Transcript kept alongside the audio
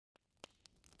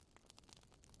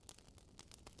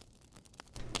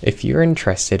If you're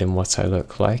interested in what I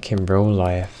look like in real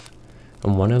life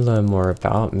and want to learn more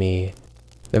about me,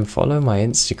 then follow my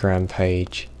Instagram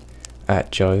page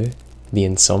at Joe the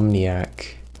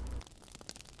Insomniak.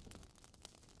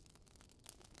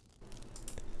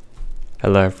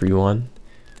 Hello everyone,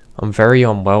 I'm very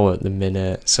unwell at the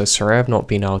minute, so sorry I've not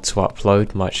been able to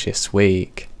upload much this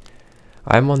week.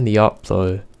 I'm on the up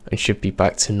though and should be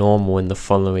back to normal in the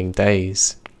following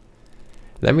days.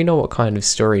 Let me know what kind of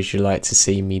stories you'd like to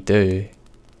see me do.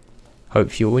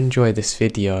 Hope you'll enjoy this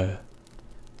video.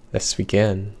 Let's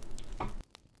begin.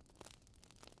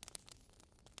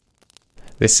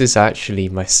 This is actually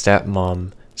my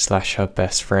stepmom / her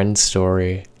best friend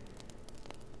story.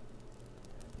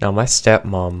 Now my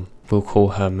stepmom, we'll call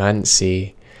her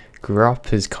Mancy, grew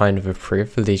up as kind of a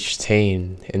privileged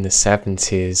teen in the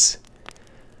 70s.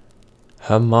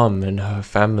 Her mum and her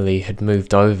family had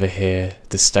moved over here,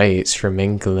 the States, from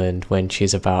England when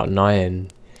she's about 9.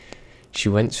 She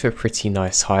went to a pretty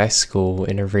nice high school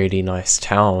in a really nice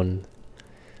town.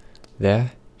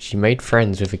 There, she made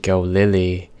friends with a girl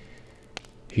Lily,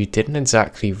 who didn't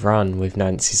exactly run with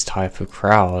Nancy's type of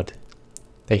crowd.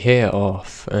 They hit it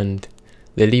off, and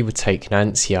Lily would take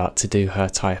Nancy out to do her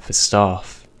type of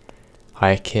stuff: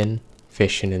 hiking,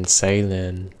 fishing and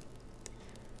sailing.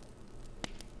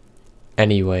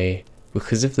 Anyway,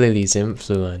 because of Lily's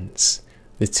influence,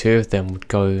 the two of them would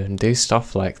go and do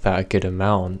stuff like that a good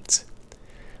amount.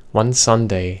 One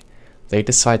Sunday, they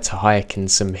decide to hike in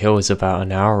some hills about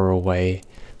an hour away.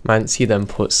 Mancy then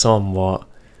puts on what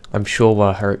I'm sure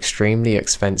were her extremely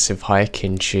expensive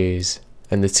hiking shoes,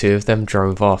 and the two of them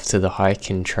drove off to the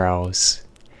hiking trails.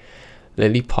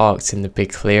 Lily parked in the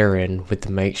big clearing with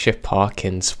the makeshift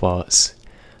parking spots,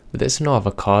 but there's no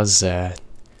other cars there.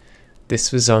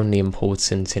 This was only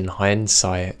important in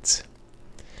hindsight.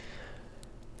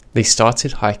 They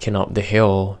started hiking up the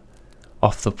hill,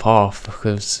 off the path,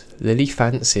 because Lily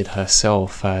fancied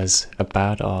herself as a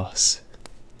badass.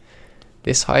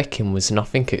 This hiking was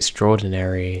nothing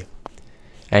extraordinary.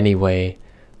 Anyway,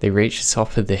 they reached the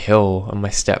top of the hill and my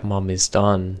stepmom is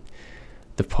done.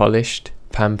 The polished,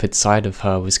 pampered side of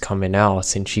her was coming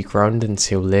out and she groaned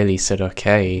until Lily said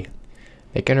okay,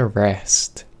 they're gonna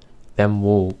rest, then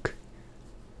walk,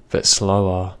 but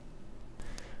slower.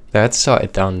 They had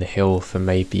started down the hill for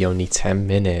maybe only 10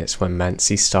 minutes when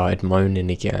Mancy started moaning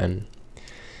again.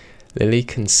 Lily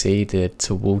conceded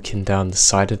to walking down the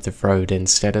side of the road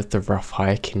instead of the rough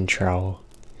hiking trail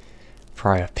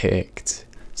Prior picked.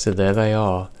 So there they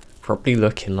are, probably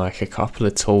looking like a couple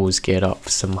of tools geared up for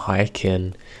some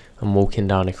hiking and walking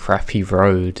down a crappy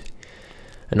road.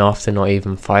 And after not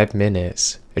even 5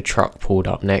 minutes, a truck pulled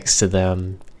up next to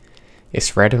them.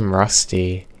 It's red and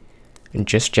rusty, and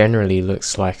just generally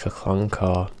looks like a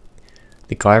clunker.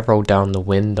 The guy rolled down the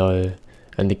window,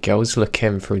 and the girls look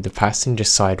in through the passenger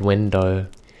side window.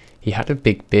 He had a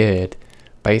big beard,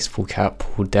 baseball cap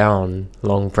pulled down,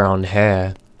 long brown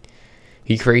hair.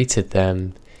 He greeted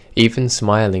them, even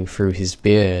smiling through his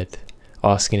beard,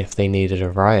 asking if they needed a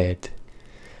ride.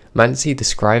 Mancy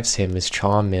describes him as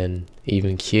charming,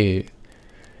 even cute.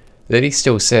 Lily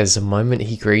still says the moment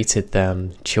he greeted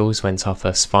them, chills went up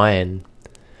her spine.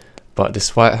 But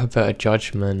despite her better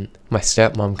judgment, my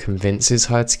stepmom convinces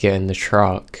her to get in the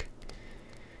truck,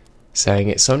 saying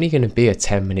it's only going to be a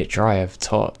 10-minute drive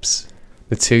tops.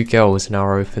 The two girls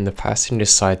now open the passenger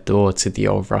side door to the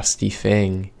old rusty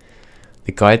thing,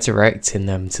 the guy directing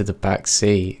them to the back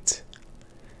seat.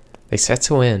 They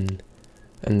settle in,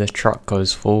 and the truck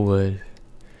goes forward.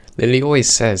 Lily always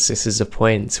says this is a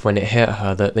point when it hit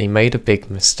her that they made a big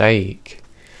mistake.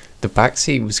 The back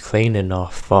seat was clean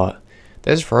enough, but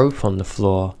there's rope on the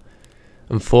floor,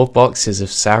 and 4 boxes of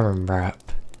saran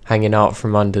wrap hanging out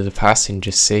from under the passenger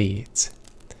seat.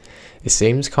 It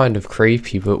seems kind of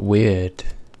creepy but weird.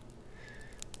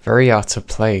 Very out of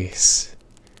place.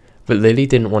 But Lily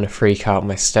didn't want to freak out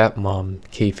my stepmom,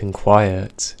 keeping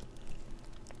quiet.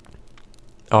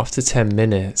 After 10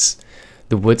 minutes,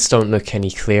 the woods don't look any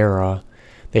clearer.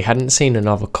 They hadn't seen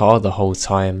another car the whole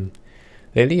time.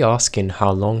 Lily asking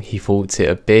how long he thought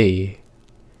it'd be.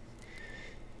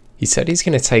 He said he's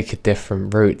going to take a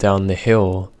different route down the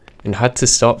hill and had to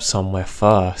stop somewhere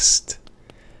first.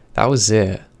 That was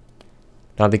it.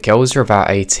 Now the girls were about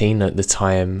 18 at the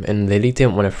time and Lily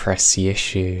didn't want to press the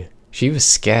issue. She was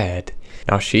scared.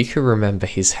 Now she could remember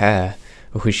his hair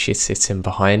because she's sitting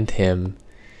behind him.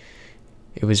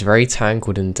 It was very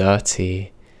tangled and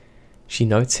dirty. She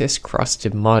noticed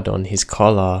crusted mud on his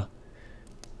collar.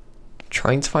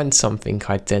 Trying to find something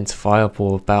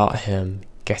identifiable about him,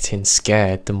 getting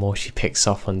scared the more she picks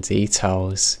up on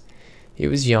details. He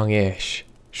was youngish,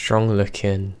 strong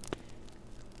looking.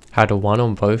 had a 1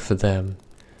 on both of them,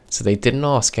 so they didn't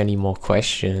ask any more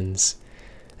questions,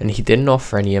 and he didn't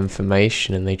offer any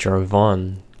information and they drove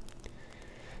on.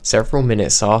 Several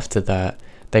minutes after that,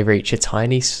 they reach a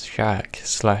tiny shack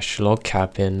 / log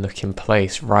cabin looking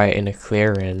place right in a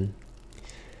clearing.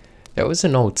 There was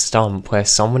an old stump where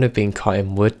someone had been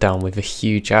cutting wood down with a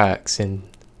huge axe and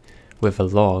with a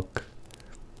log.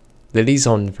 Lily's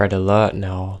on red alert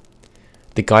now.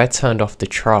 The guy turned off the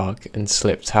truck and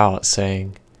slipped out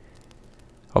saying,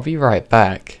 "I'll be right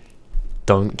back,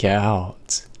 don't get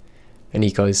out," and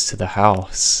he goes to the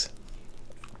house.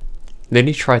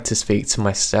 Lily tried to speak to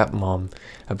my stepmom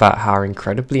about how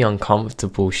incredibly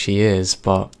uncomfortable she is,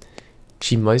 but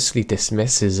she mostly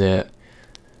dismisses it.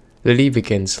 Lily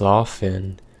begins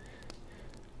laughing,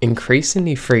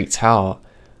 increasingly freaked out,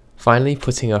 finally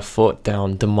putting her foot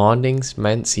down, demanding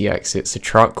Mancy exits the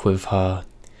truck with her.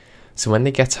 So when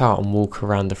they get out and walk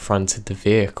around the front of the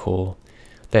vehicle,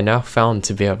 they're now found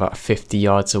to be about 50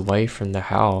 yards away from the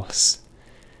house.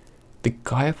 The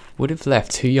guy would have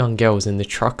left 2 young girls in the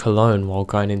truck alone while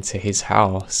going into his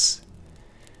house.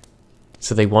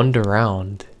 So they wander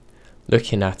around,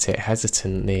 looking at it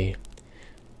hesitantly.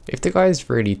 If the guy's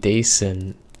really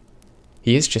decent,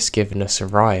 he is just giving us a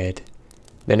ride,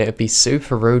 then it'd be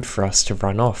super rude for us to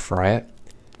run off, right?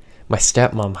 My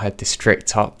stepmom had this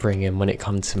strict upbringing when it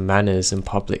comes to manners and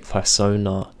public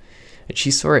persona, and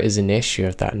she saw it as an issue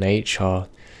of that nature,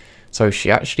 so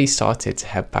she actually started to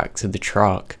head back to the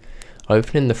truck,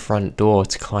 opening the front door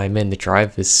to climb in the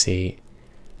driver's seat.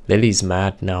 Lily's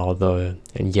mad now though,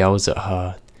 and yells at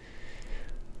her.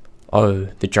 Oh,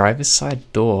 the driver's side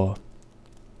door.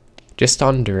 Just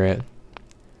under it,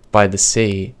 by the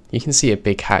seat, you can see a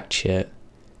big hatchet.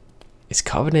 It's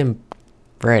covered in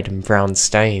red and brown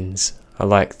stains,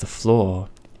 like the floor.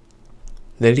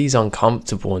 Lily's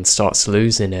uncomfortable and starts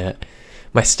losing it.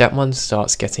 My stepmom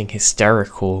starts getting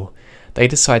hysterical. They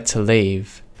decide to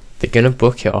leave. They're gonna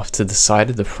book it off to the side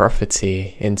of the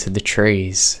property, into the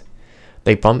trees.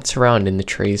 They bumped around in the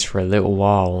trees for a little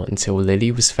while until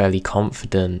Lily was fairly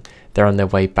confident they're on their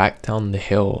way back down the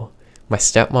hill. My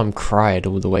stepmom cried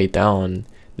all the way down,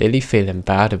 Lily feeling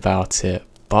bad about it,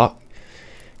 but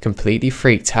completely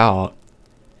freaked out.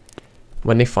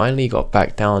 When they finally got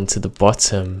back down to the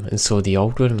bottom and saw the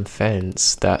old wooden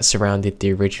fence that surrounded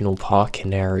the original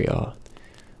parking area,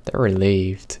 they were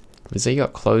relieved. As they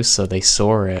got closer, they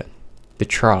saw it. The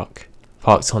truck,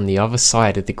 parked on the other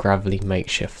side of the gravelly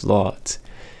makeshift lot,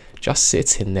 just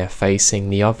sitting there facing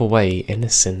the other way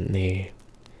innocently.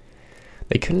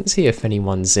 They couldn't see if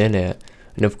anyone's in it,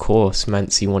 and of course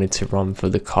Mancy wanted to run for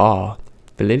the car,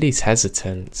 but Lily's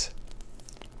hesitant.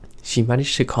 She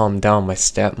managed to calm down my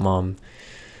stepmom,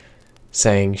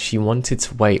 saying she wanted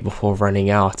to wait before running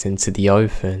out into the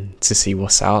open to see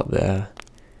what's out there.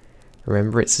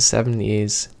 Remember, it's the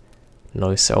 70s.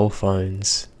 No cell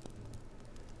phones.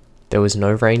 There was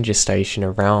no ranger station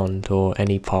around or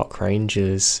any park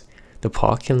rangers. The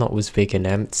parking lot was big and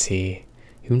empty.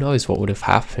 Who knows what would have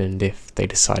happened if they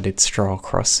decided to stroll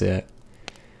across it.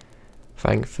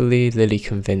 Thankfully, Lily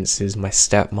convinces my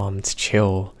stepmom to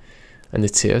chill, and the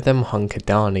two of them hunker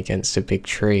down against a big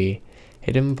tree,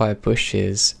 hidden by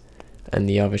bushes and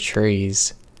the other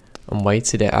trees, and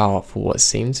waited it out for what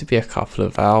seemed to be a couple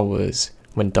of hours.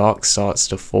 When dark starts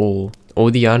to fall,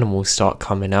 all the animals start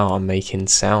coming out and making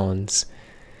sounds,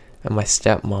 and my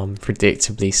stepmom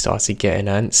predictably started getting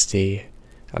antsy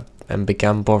and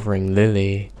began bothering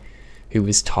Lily, who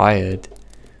was tired,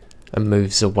 and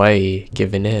moves away,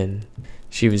 giving in.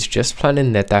 She was just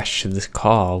planning their dash to the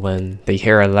car when they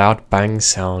hear a loud bang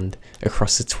sound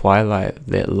across the twilight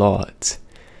lit lot.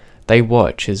 They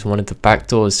watch as one of the back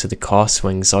doors to the car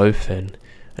swings open,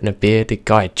 and a bearded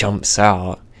guy jumps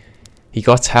out. He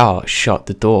got out, shut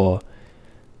the door,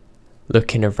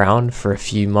 looking around for a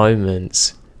few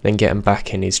moments, then getting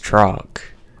back in his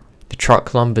truck. The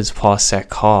truck lumbers past their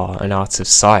car and out of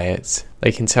sight.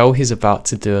 They can tell he's about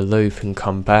to do a loop and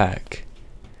come back.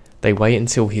 They wait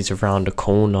until he's around a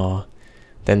corner,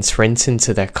 then sprint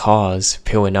into their cars,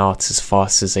 peeling out as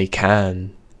fast as they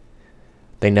can.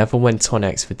 They never went on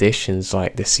expeditions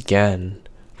like this again,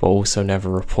 but also never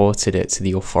reported it to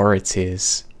the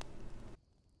authorities.